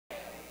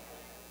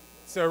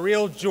It's a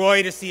real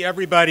joy to see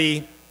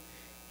everybody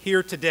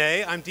here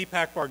today. I'm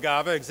Deepak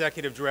Bhargava,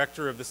 Executive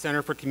Director of the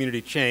Center for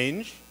Community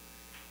Change.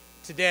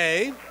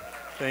 Today,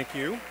 thank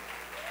you.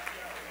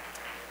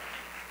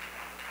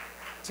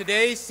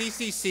 Today,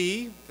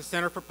 CCC, the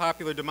Center for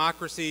Popular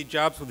Democracy,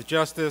 Jobs with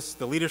Justice,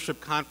 the Leadership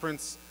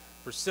Conference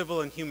for Civil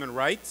and Human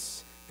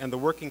Rights, and the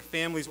Working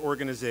Families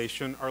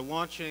Organization are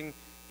launching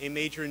a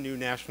major new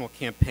national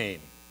campaign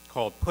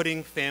called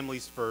Putting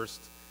Families First,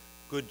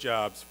 Good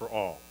Jobs for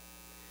All.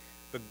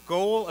 The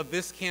goal of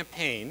this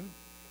campaign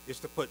is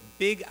to put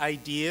big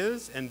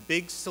ideas and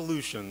big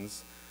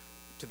solutions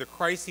to the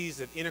crises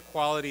of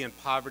inequality and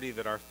poverty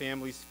that our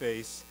families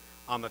face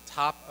on the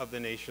top of the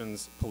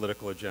nation's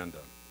political agenda.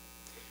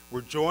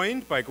 We're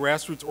joined by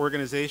grassroots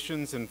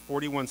organizations in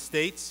 41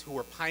 states who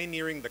are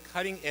pioneering the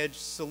cutting-edge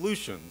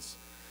solutions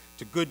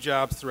to good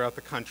jobs throughout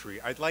the country.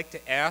 I'd like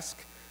to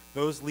ask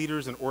those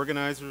leaders and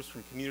organizers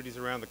from communities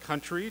around the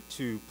country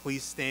to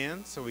please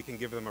stand so we can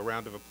give them a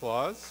round of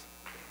applause.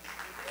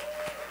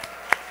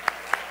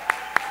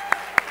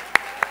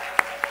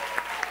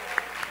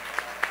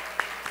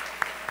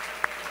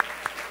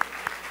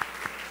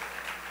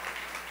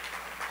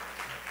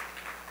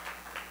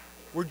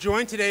 We're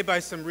joined today by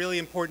some really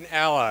important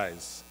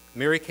allies.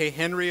 Mary Kay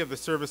Henry of the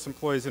Service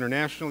Employees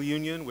International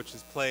Union, which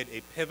has played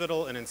a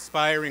pivotal and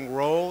inspiring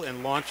role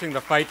in launching the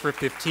Fight for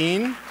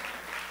 15,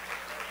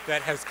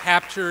 that has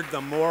captured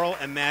the moral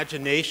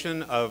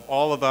imagination of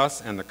all of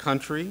us and the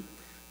country,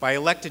 by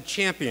elected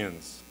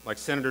champions like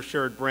Senator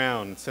Sherrod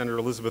Brown, Senator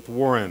Elizabeth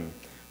Warren,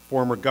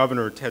 former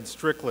Governor Ted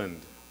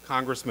Strickland,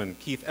 Congressman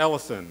Keith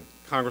Ellison,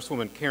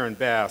 Congresswoman Karen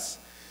Bass,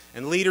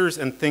 and leaders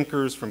and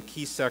thinkers from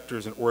key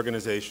sectors and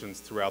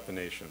organizations throughout the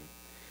nation.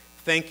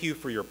 Thank you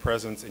for your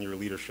presence and your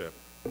leadership.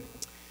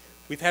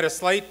 We've had a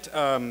slight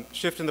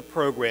shift in the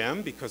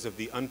program because of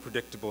the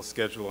unpredictable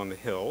schedule on the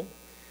Hill.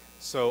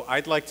 So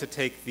I'd like to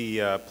take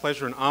the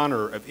pleasure and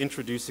honor of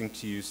introducing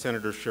to you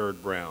Senator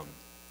Sherrod Brown.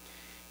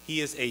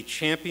 He is a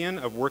champion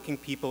of working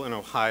people in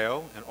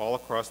Ohio and all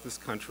across this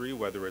country,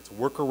 whether it's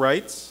worker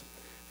rights,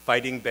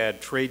 fighting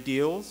bad trade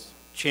deals,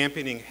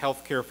 championing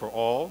health care for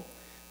all,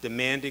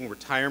 demanding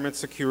retirement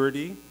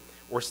security,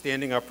 or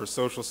standing up for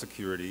Social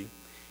Security.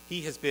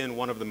 He has been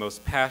one of the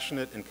most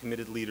passionate and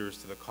committed leaders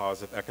to the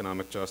cause of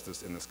economic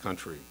justice in this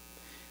country.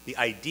 The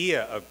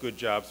idea of good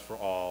jobs for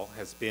all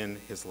has been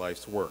his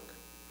life's work.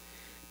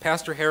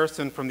 Pastor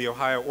Harrison from the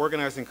Ohio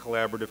Organizing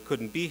Collaborative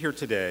couldn't be here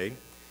today,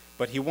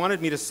 but he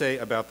wanted me to say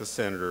about the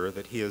senator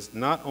that he has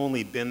not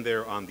only been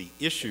there on the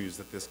issues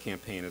that this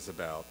campaign is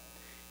about,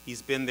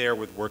 he's been there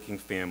with working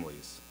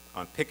families,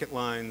 on picket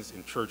lines,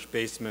 in church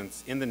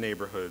basements, in the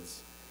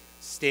neighborhoods,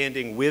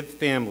 standing with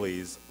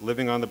families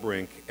living on the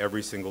brink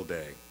every single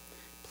day.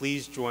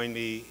 Please join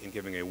me in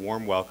giving a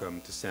warm welcome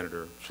to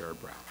Senator Sherrod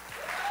Brown.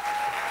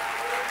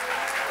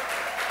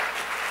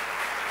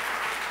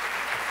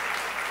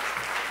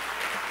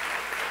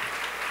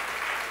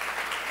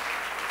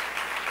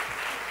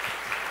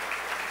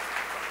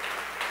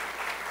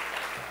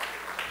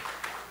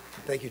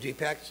 Thank you,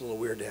 Deepak. It's a little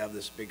weird to have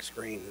this big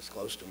screen this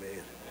close to me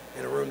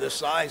in a room this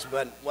size,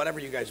 but whatever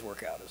you guys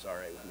work out is all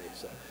right with me.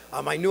 So,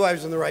 I knew I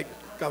was in the right.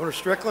 Governor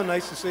Strickland,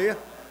 nice to see you.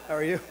 How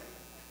are you?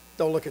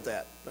 Don't look at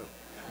that.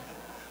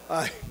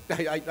 No.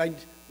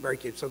 Mary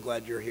Kay, so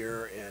glad you're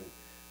here, and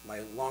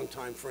my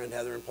longtime friend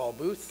Heather and Paul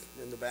Booth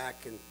in the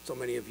back, and so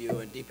many of you,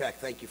 and Deepak,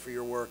 thank you for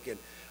your work, and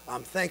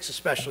thanks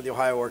especially to the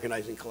Ohio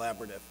Organizing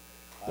Collaborative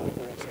for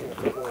its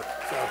terrific work.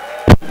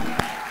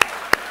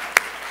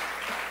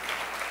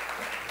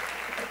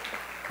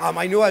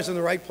 I knew I was in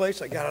the right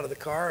place. I got out of the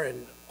car,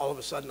 and all of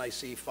a sudden I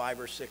see 5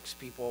 or 6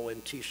 people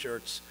in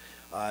T-shirts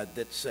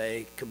that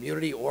say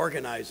community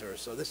organizer.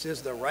 So this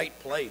is the right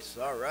place.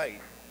 All right.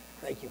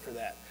 Thank you for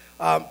that.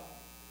 I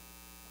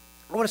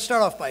want to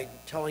start off by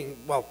telling you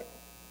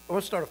a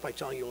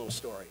little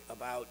story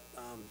about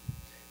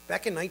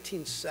back in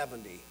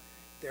 1970.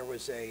 There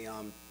was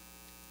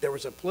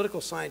a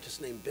political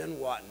scientist named Ben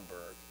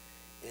Wattenberg,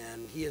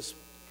 and he has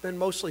been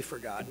mostly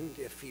forgotten,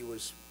 if he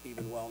was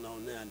even well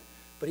known then.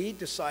 But he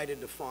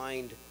decided to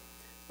find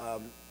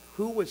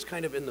who was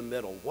kind of in the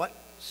middle, what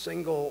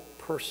single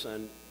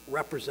person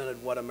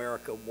represented what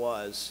America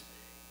was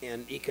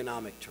in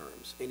economic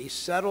terms. And he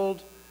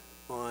settled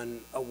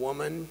on a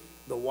woman,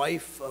 the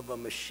wife of a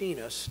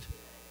machinist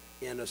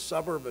in a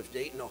suburb of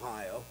Dayton,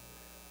 Ohio,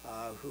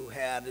 who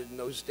had, in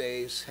those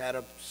days, had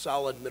a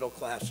solid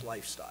middle-class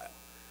lifestyle.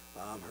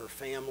 Her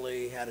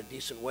family had a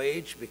decent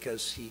wage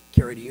because he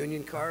carried a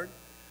union card.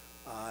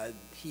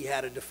 He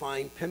had a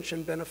defined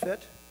pension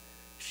benefit.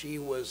 She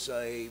was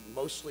a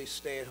mostly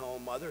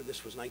stay-at-home mother.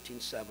 This was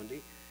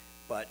 1970,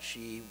 but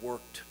she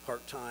worked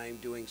part-time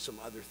doing some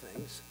other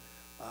things.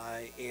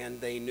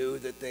 And they knew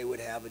that they would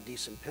have a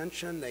decent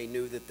pension. They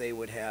knew that they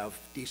would have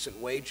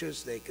decent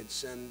wages. They could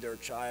send their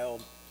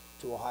child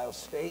to Ohio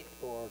State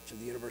or to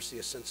the University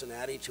of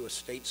Cincinnati to a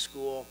state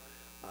school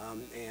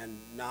and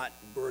not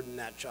burden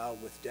that child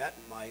with debt.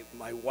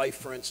 My wife,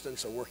 for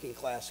instance, a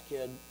working-class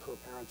kid, her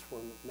parents were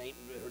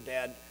her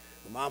dad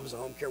Her mom was a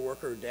home care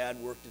worker. Her dad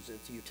worked at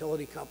a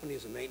utility company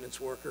as a maintenance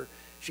worker.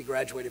 She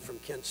graduated from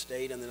Kent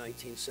State in the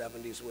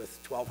 1970s with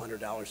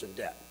 $1,200 in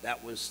debt.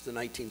 That was the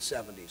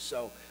 1970s.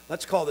 So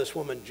let's call this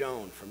woman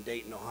Joan from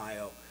Dayton,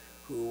 Ohio,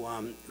 who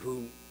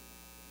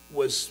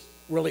was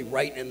really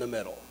right in the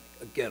middle.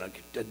 Again,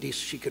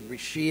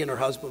 she and her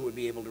husband would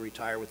be able to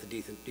retire with a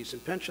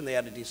decent pension. They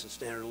had a decent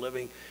standard of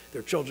living.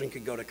 Their children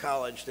could go to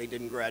college. They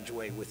didn't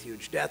graduate with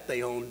huge debt.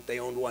 They owned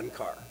one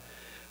car.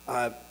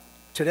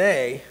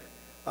 Today,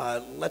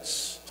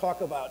 let's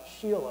talk about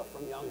Sheila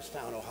from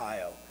Youngstown,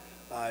 Ohio.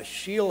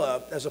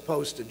 Sheila, as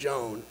opposed to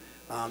Joan,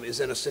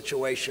 is in a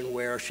situation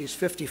where she's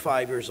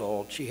 55 years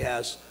old. She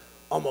has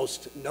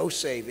almost no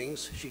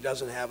savings. She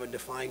doesn't have a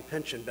defined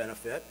pension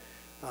benefit.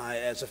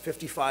 As a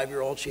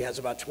 55-year-old, she has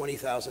about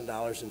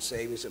 $20,000 in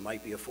savings. It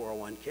might be a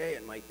 401k,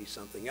 it might be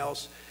something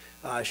else.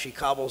 She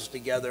cobbles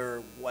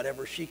together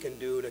whatever she can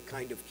do to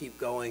kind of keep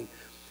going.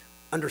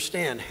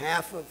 Understand,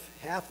 half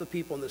the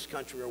people in this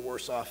country are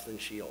worse off than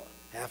Sheila.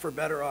 Half are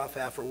better off,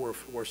 half are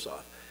worse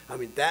off. I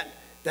mean,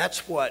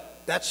 that's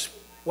what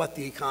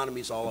the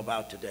economy is all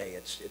about today.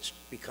 It's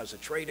because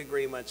of trade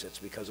agreements, it's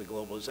because of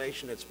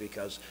globalization, it's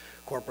because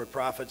corporate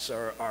profits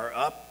are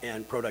up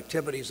and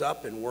productivity's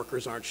up and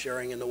workers aren't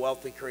sharing in the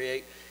wealth they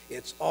create.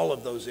 It's all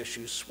of those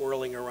issues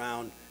swirling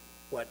around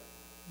what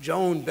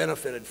Joan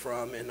benefited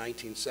from in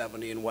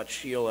 1970 and what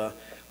Sheila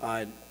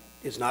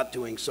is not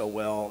doing so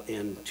well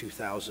in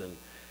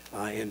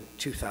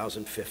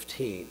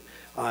 2015.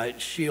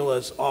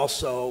 Sheila's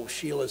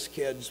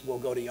kids will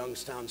go to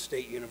Youngstown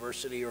State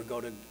University or go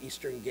to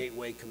Eastern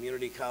Gateway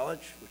Community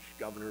College, which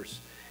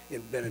governor's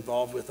been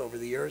involved with over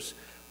the years.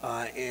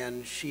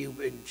 And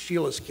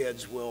Sheila's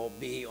kids will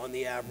be, on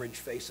the average,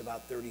 face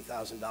about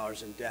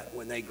 $30,000 in debt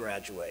when they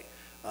graduate.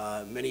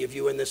 Many of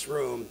you in this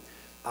room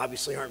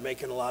obviously aren't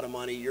making a lot of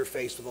money. You're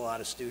faced with a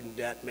lot of student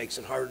debt. Makes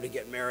it harder to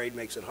get married,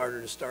 makes it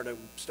harder to start a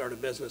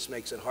business,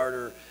 makes it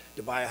harder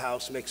to buy a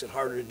house, makes it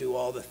harder to do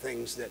all the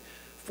things that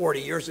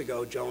 40 years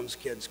ago Joan's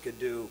kids could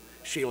do,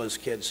 Sheila's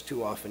kids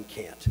too often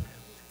can't.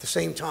 At the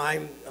same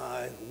time,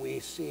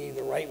 we see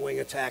the right-wing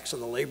attacks on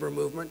the labor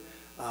movement.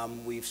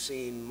 We've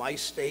seen my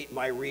state,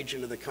 my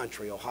region of the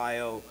country,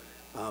 Ohio,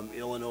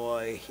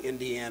 Illinois,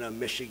 Indiana,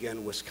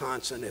 Michigan,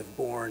 Wisconsin, have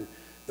borne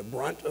the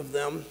brunt of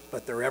them,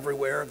 but they're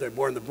everywhere. They've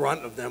borne the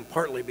brunt of them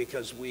partly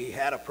because we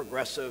had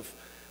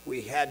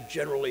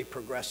generally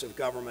progressive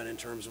government in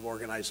terms of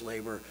organized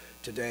labor.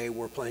 Today,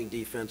 we're playing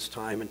defense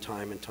time and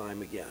time and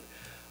time again.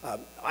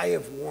 I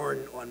have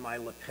worn on my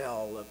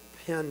lapel a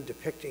pin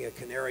depicting a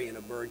canary in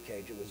a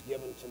birdcage. It was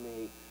given to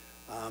me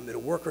at a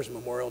Workers'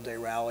 Memorial Day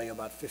rally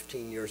about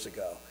 15 years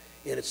ago.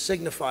 And it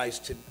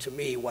signifies to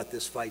me what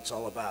this fight's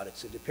all about.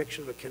 It's a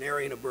depiction of a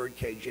canary in a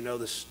birdcage. You know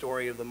the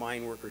story of the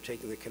mine worker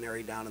taking the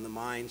canary down in the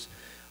mines.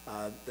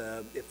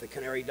 If the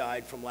canary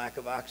died from lack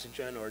of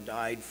oxygen or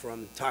died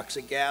from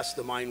toxic gas,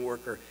 the mine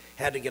worker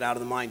had to get out of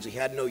the mines. He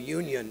had no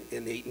union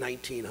in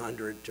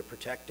 1900 to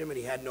protect him, and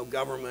he had no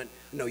government,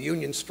 no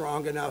union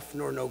strong enough,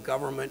 nor no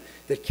government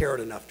that cared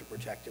enough to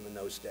protect him in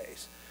those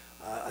days.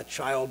 A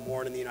child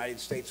born in the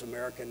United States of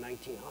America in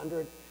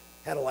 1900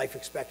 had a life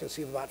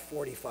expectancy of about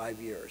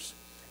 45 years.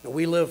 Now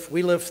we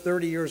live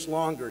 30 years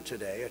longer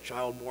today. A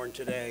child born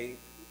today,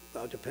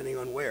 depending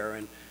on where,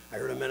 and I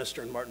heard a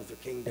minister on Martin Luther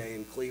King Day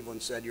in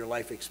Cleveland said your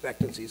life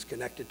expectancy is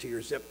connected to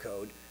your zip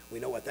code. We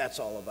know what that's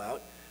all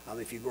about.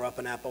 If you grow up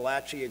in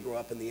Appalachia, you grow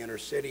up in the inner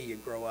city, you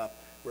grow up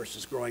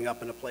versus growing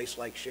up in a place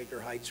like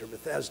Shaker Heights or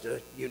Bethesda,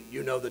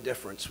 you know the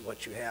difference,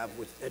 what you have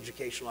with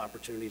educational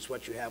opportunities,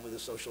 what you have with a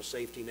social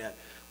safety net,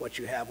 what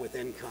you have with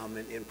income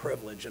and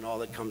privilege and all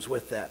that comes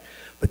with that.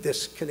 But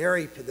this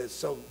canary,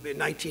 so in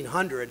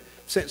 1900,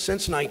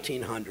 since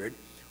 1900,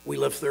 we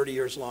live 30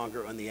 years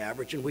longer on the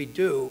average, and we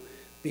do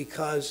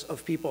because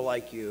of people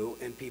like you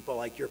and people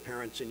like your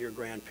parents and your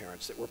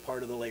grandparents that were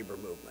part of the labor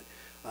movement.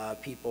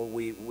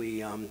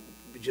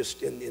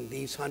 Just in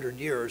these 100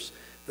 years,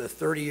 the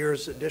 30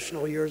 years,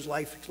 additional years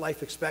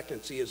life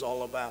expectancy is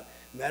all about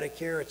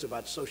Medicare, it's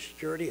about Social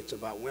Security, it's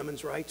about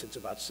women's rights, it's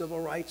about civil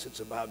rights,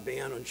 it's about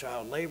ban on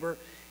child labor,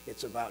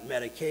 it's about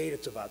Medicaid,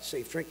 it's about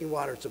safe drinking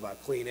water, it's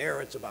about clean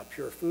air, it's about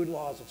pure food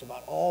laws, it's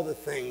about all the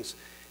things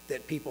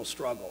that people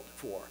struggled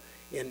for.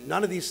 And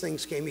none of these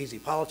things came easy.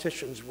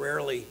 Politicians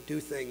rarely do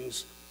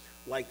things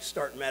like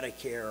start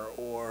Medicare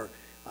or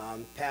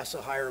pass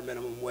a higher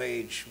minimum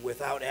wage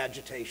without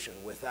agitation,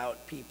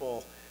 without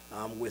people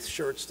with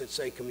shirts that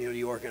say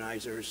community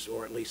organizers,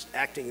 or at least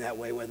acting that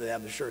way, whether they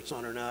have the shirts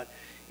on or not,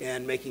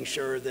 and making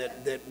sure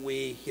that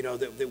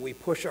we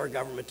push our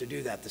government to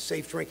do that. The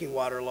safe drinking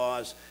water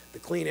laws, the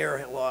clean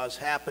air laws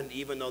happened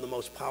even though the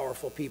most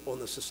powerful people in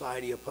the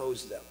society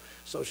opposed them.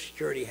 Social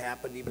Security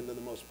happened even though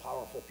the most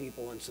powerful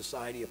people in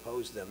society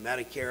opposed them.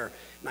 Medicare,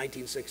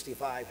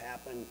 1965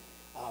 happened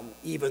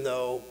even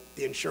though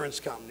the insurance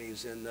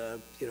companies and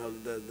the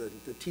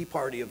Tea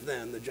Party of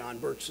then, the John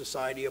Birch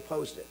Society,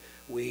 opposed it.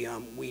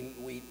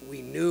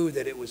 We knew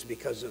that it was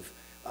because of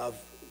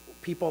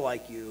people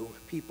like you,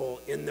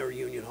 people in their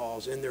union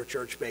halls, in their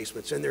church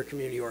basements, in their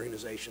community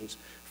organizations,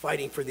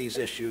 fighting for these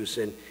issues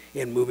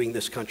and moving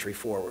this country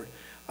forward.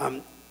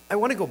 I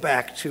want to go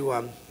back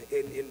to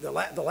the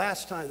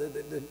last time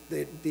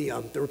the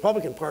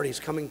Republican Party is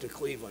coming to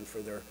Cleveland for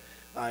their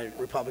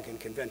Republican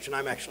convention.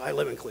 I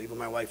live in Cleveland,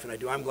 my wife and I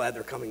do. I'm glad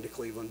they're coming to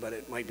Cleveland, but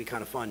it might be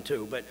kind of fun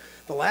too. But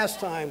the last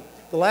time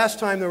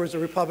there was a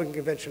Republican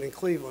convention in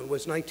Cleveland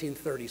was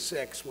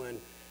 1936, when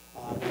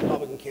the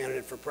Republican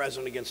candidate for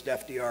president against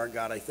FDR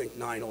got, I think,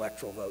 9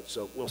 electoral votes.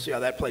 So we'll see how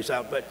that plays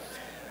out.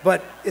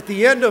 But at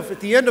the end of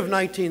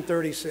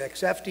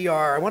 1936,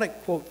 FDR, I want to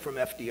quote from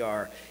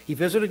FDR. He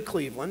visited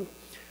Cleveland.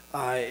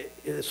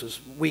 This was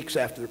weeks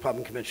after the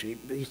Republican convention.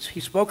 He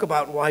spoke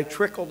about why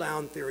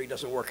trickle-down theory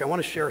doesn't work. I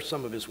want to share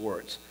some of his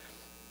words.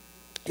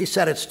 He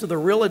said, "It's to the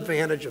real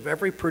advantage of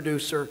every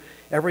producer,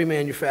 every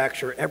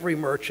manufacturer, every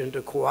merchant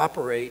to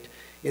cooperate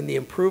in the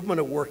improvement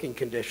of working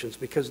conditions,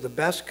 because the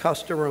best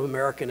customer of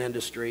American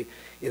industry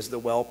is the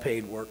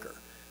well-paid worker."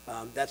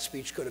 That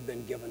speech could have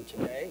been given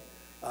today.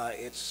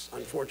 It's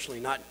unfortunately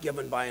not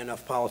given by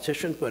enough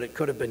politicians, but it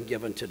could have been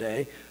given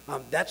today.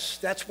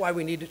 That's why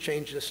we need to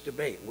change this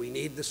debate. We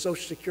need the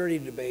Social Security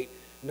debate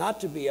not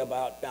to be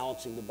about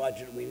balancing the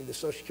budget. We need the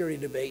Social Security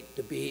debate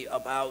to be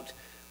about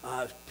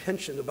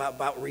pension,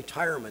 about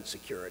retirement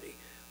security.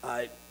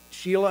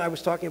 Sheila, I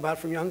was talking about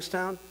from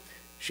Youngstown,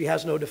 she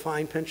has no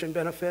defined pension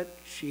benefit.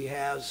 She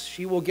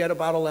will get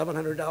about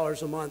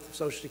 $1,100 a month of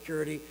Social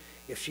Security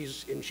if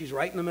she's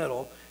right in the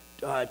middle.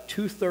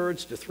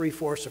 2/3 to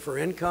 3/4 of her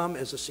income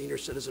as a senior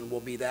citizen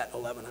will be that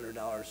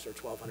 $1,100 or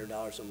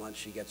 $1,200 a month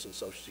she gets in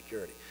Social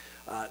Security.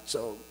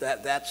 So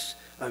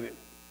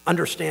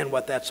understand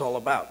what that's all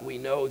about. We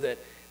know that,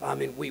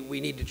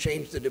 we need to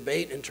change the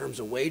debate in terms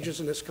of wages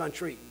in this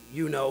country.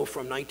 You know,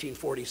 from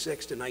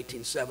 1946 to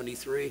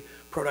 1973,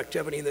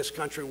 productivity in this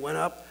country went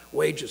up,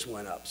 wages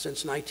went up.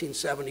 Since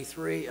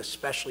 1973,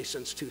 especially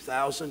since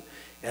 2000,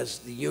 as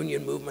the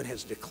union movement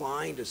has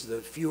declined, as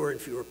the fewer and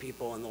fewer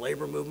people in the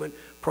labor movement,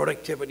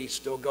 productivity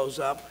still goes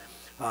up,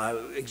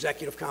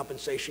 executive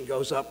compensation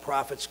goes up,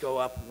 profits go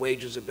up,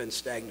 wages have been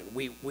stagnant.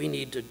 We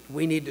need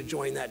to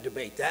join that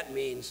debate. That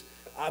means,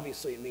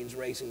 obviously, it means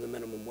raising the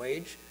minimum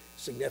wage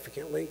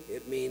significantly.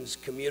 It means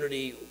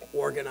community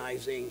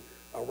organizing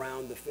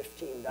around the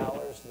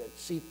 $15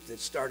 that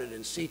started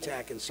in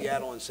SeaTac in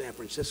Seattle and San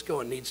Francisco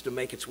and needs to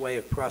make its way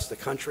across the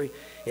country.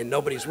 And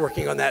nobody's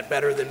working on that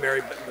better than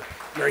Mary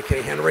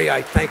Kay Henry.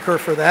 I thank her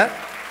for that.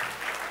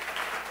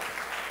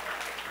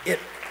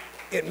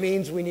 It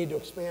means we need to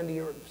expand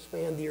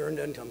the earned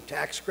income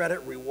tax credit,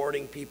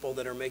 rewarding people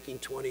that are making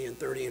 $20,000 and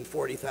 $30,000 and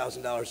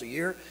 $40,000 a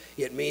year.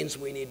 It means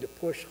we need to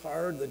push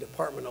hard the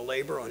Department of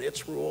Labor on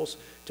its rules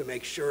to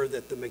make sure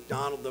that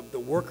the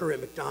worker at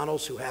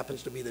McDonald's, who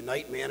happens to be the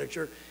night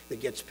manager,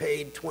 that gets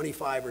paid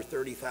 $25,000 or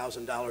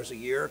 $30,000 a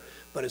year,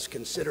 but is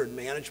considered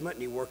management,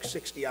 and he works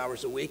 60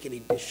 hours a week,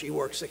 and she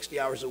works 60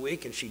 hours a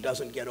week, and she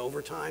doesn't get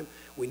overtime.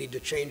 We need to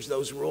change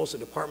those rules. The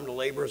Department of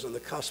Labor is on the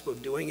cusp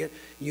of doing it.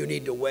 You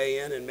need to weigh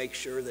in and make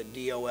sure that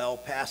DOL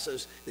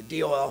passes. The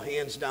DOL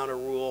hands down a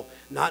rule,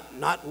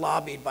 not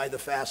lobbied by the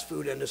fast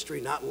food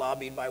industry, not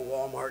lobbied by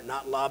Walmart,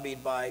 not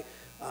lobbied by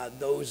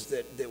those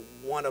that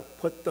want to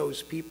put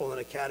those people in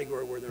a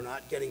category where they're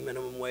not getting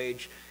minimum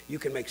wage. You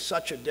can make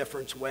such a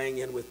difference weighing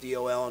in with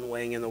DOL and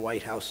weighing in the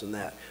White House in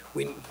that.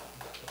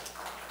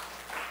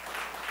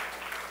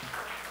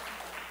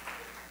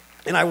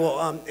 And I will,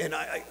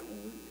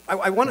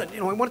 I want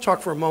to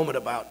talk for a moment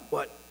about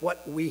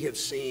what we have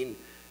seen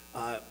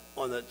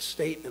on the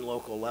state and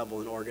local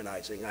level in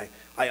organizing. The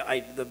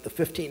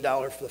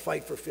 $15 for the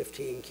Fight for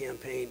 15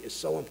 campaign is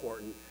so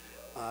important.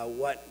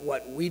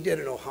 What we did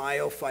in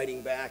Ohio,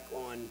 fighting back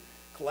on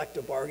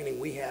collective bargaining,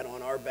 we had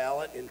on our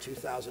ballot in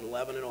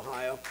 2011 in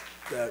Ohio.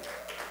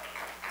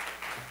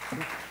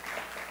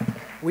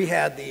 We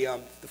had the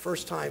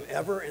first time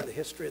ever in the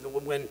history of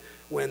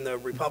when the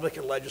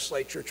Republican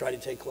legislature tried to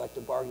take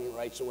collective bargaining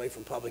rights away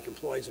from public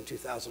employees in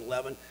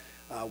 2011.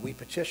 We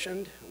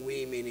petitioned,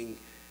 we meaning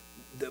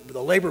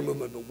the labor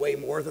movement, but way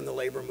more than the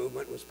labor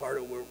movement was part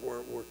of,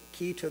 were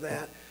key to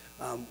that.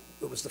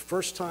 It was the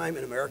first time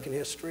in American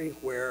history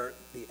where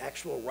the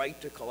actual right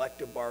to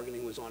collective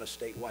bargaining was on a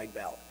statewide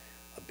ballot.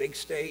 A big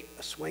state,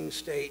 a swing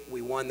state,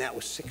 we won that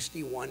with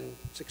 61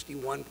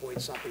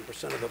 point something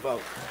 % of the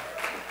vote.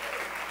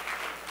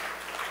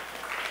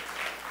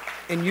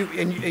 And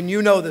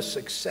you know the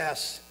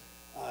success,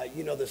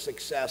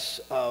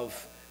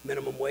 of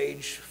minimum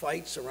wage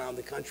fights around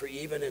the country,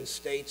 even in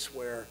states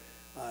where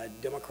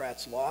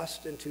Democrats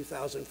lost in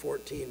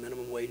 2014,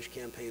 minimum wage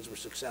campaigns were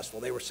successful.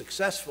 They were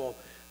successful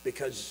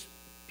because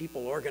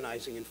people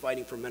organizing and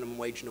fighting for minimum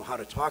wage know how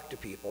to talk to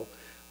people.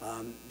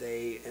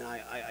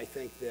 I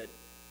think that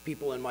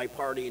people in my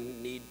party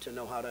need to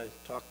know how to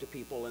talk to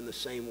people in the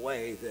same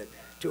way, that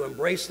to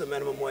embrace the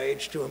minimum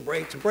wage, to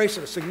embrace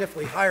a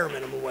significantly higher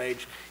minimum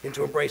wage, and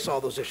to embrace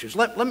all those issues.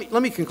 Let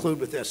me conclude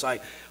with this. I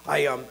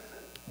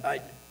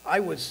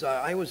was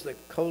the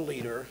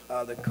co-leader,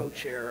 the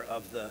co-chair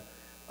of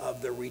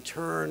of the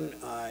return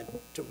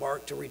to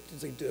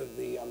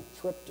the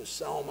trip to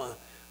Selma,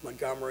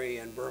 Montgomery,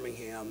 and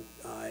Birmingham.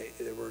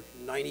 There were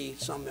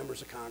 90-some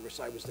members of Congress.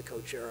 I was the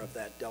co-chair of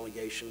that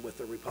delegation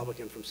with a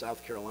Republican from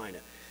South Carolina.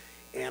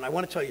 And I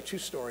want to tell you two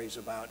stories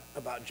about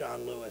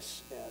John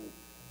Lewis and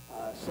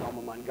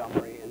Selma,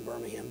 Montgomery, and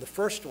Birmingham. The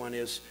first one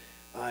is,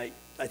 I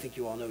think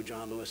you all know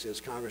John Lewis is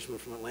Congressman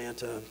from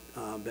Atlanta,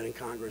 been in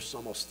Congress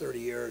almost 30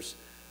 years,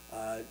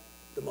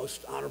 the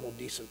most honorable,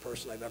 decent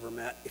person I've ever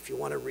met. If you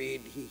want to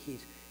read,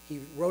 he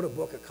wrote a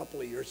book a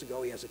couple of years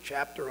ago. He has a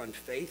chapter on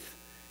faith,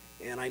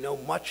 and I know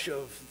much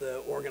of the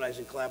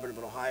organizing collaborative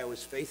in Ohio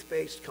is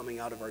faith-based, coming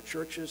out of our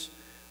churches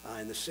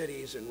in the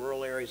cities and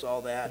rural areas,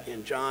 all that.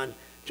 And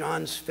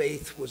John's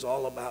faith was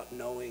all about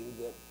knowing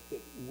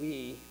that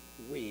we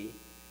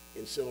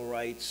in civil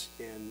rights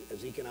and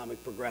as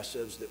economic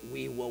progressives, that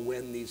we will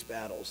win these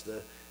battles.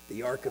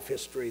 The arc of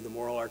history, the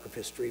moral arc of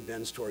history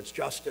bends towards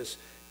justice,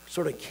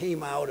 sort of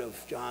came out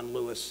of John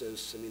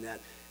Lewis's,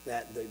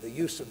 the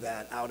use of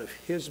that out of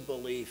his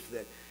belief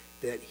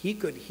that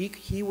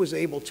he was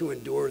able to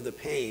endure the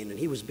pain, and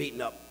he was beaten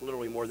up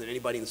literally more than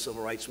anybody in the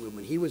civil rights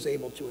movement. He was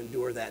able to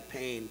endure that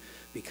pain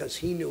because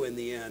he knew in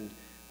the end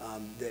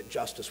that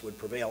justice would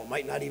prevail. It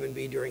might not even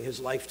be during his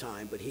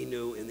lifetime, but he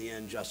knew in the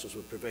end justice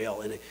would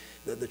prevail. And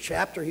the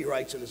chapter he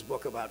writes in his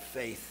book about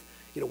faith,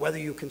 whether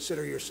you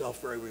consider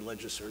yourself very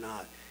religious or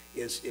not,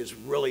 is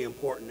really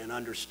important in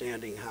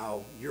understanding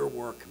how your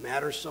work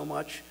matters so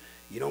much.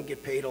 You don't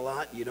get paid a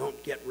lot, you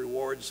don't get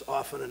rewards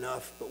often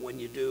enough, but when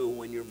you do,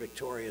 when you're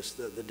victorious,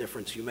 the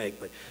difference you make.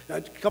 But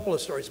a couple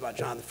of stories about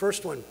John. The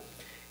first one,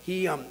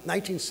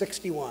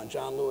 1961,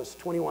 John Lewis,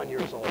 21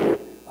 years old,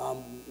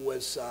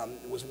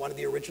 was one of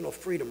the original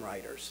freedom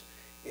riders.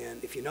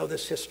 And if you know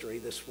this history,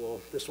 this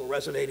will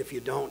resonate. If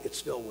you don't, it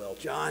still will.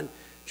 John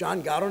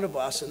got on a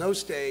bus. In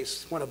those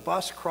days, when a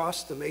bus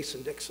crossed the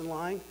Mason-Dixon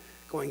line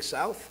going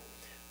south,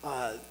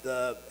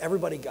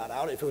 everybody got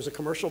out. If it was a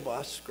commercial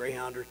bus,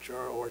 Greyhound or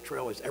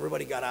Trailways,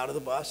 everybody got out of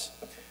the bus.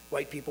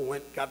 White people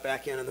got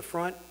back in the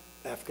front.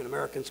 African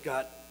Americans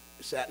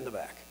sat in the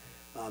back.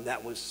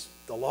 That was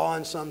the law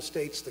in some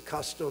states, the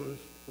custom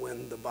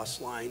when the bus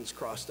lines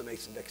crossed the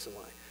Mason-Dixon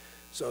line.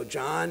 So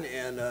John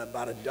and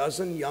about a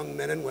dozen young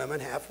men and women,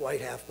 half white,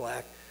 half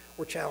black,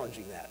 were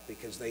challenging that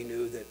because they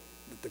knew that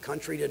the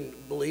country didn't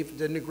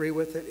agree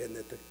with it, and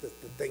that the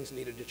things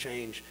needed to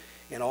change,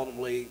 and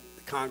ultimately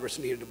Congress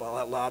needed to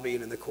lobby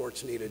and the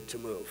courts needed to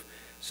move.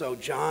 So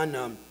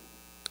John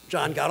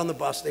got on the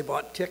bus. They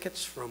bought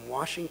tickets from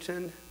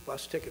Washington,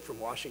 bus ticket from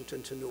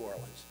Washington to New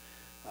Orleans.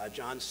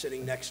 John's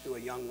sitting next to a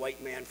young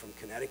white man from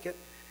Connecticut.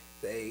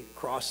 They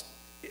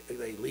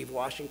leave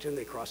Washington,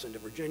 they cross into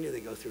Virginia,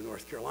 they go through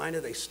North Carolina,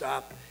 they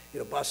stop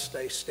at a bus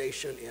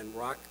station in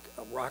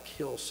Rock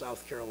Hill,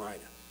 South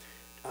Carolina.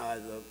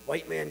 The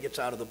white man gets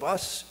out of the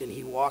bus and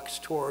he walks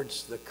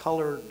towards the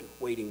colored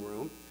waiting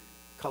room.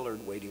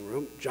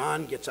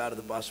 John gets out of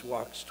the bus,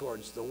 walks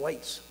towards the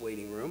whites'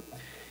 waiting room.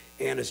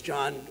 And as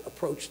John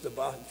approached the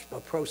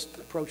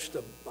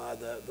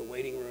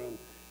waiting room,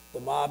 the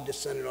mob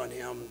descended on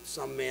him.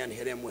 Some man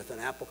hit him with an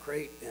apple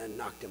crate and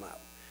knocked him out.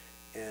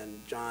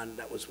 And John,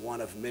 that was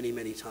one of many,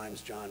 many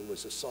times John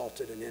was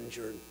assaulted and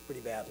injured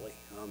pretty badly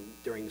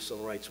during the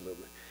Civil Rights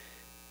Movement.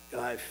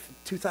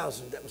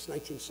 2000, that was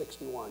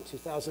 1961.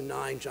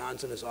 2009,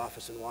 John's in his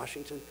office in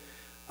Washington.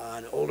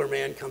 An older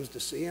man comes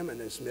to see him in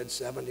his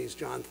mid-70s,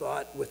 John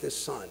thought, with his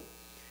son.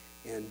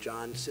 And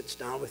John sits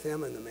down with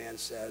him, and the man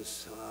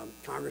says,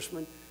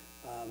 Congressman,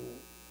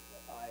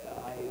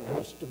 I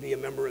used to be a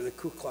member of the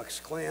Ku Klux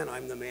Klan.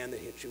 I'm the man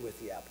that hit you with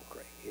the apple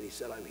crate. And he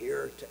said, I'm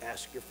here to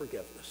ask your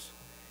forgiveness.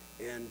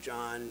 And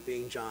John,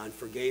 being John,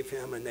 forgave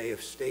him, and they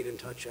have stayed in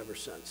touch ever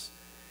since.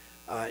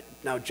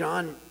 Now,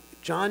 John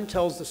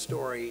tells the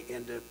story,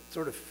 and to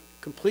sort of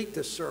complete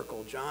this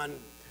circle, John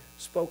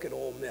spoke at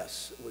Ole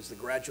Miss, was the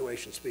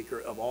graduation speaker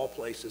of all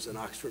places in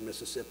Oxford,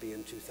 Mississippi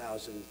in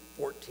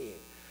 2014,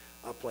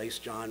 a place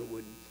John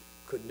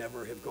could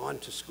never have gone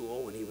to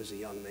school when he was a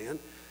young man,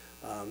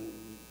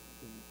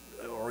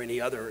 or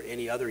any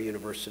other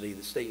university,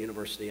 the state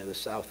university in the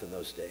South in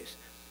those days.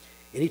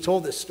 And he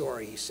told this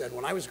story. He said,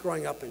 when I was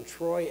growing up in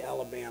Troy,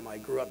 Alabama, I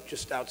grew up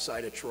just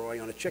outside of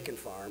Troy on a chicken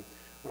farm.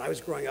 When I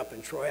was growing up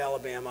in Troy,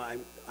 Alabama,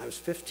 I was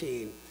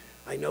 15.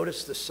 I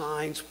noticed the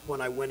signs when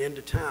I went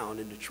into town,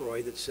 into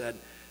Troy, that said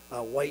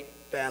white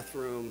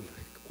bathroom,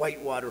 white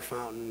water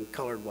fountain,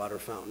 colored water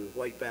fountain,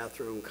 white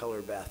bathroom,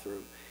 colored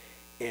bathroom.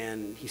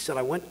 And he said,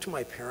 I went to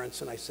my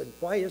parents and I said,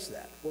 why is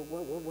that?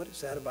 What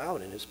is that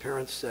about? And his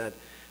parents said,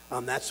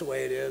 that's the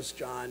way it is,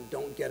 John.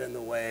 Don't get in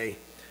the way.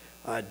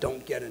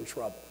 Don't get in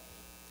trouble.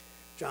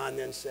 John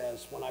then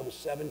says, when I was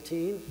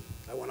 17,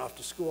 I went off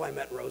to school. I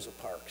met Rosa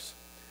Parks.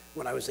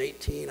 When I was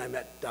 18, I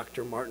met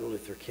Dr. Martin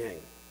Luther King.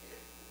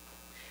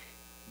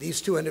 These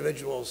two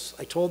individuals,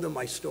 I told them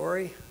my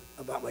story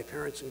about my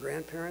parents and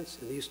grandparents,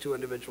 and these two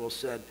individuals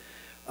said,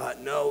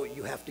 no,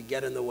 you have to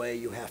get in the way,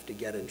 you have to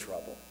get in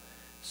trouble.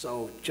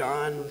 So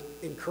John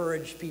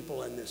encouraged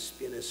people in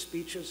his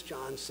speeches.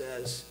 John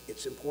says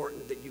it's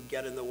important that you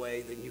get in the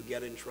way, that you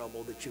get in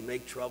trouble, that you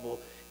make trouble,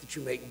 that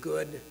you make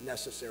good,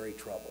 necessary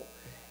trouble.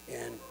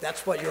 And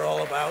that's what you're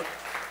all about.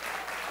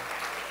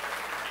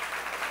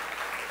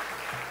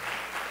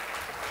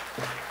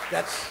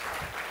 That's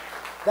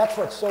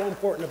what's so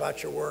important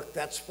about your work.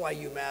 That's why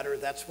you matter.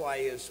 That's why,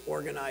 as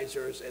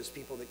organizers, as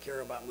people that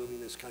care about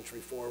moving this country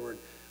forward,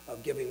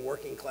 of giving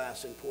working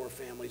class and poor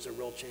families a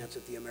real chance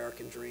at the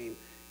American dream,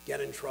 get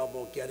in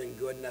trouble, get in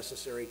good,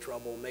 necessary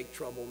trouble, make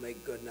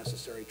good,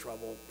 necessary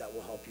trouble. That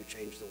will help you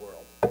change the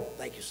world.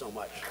 Thank you so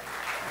much.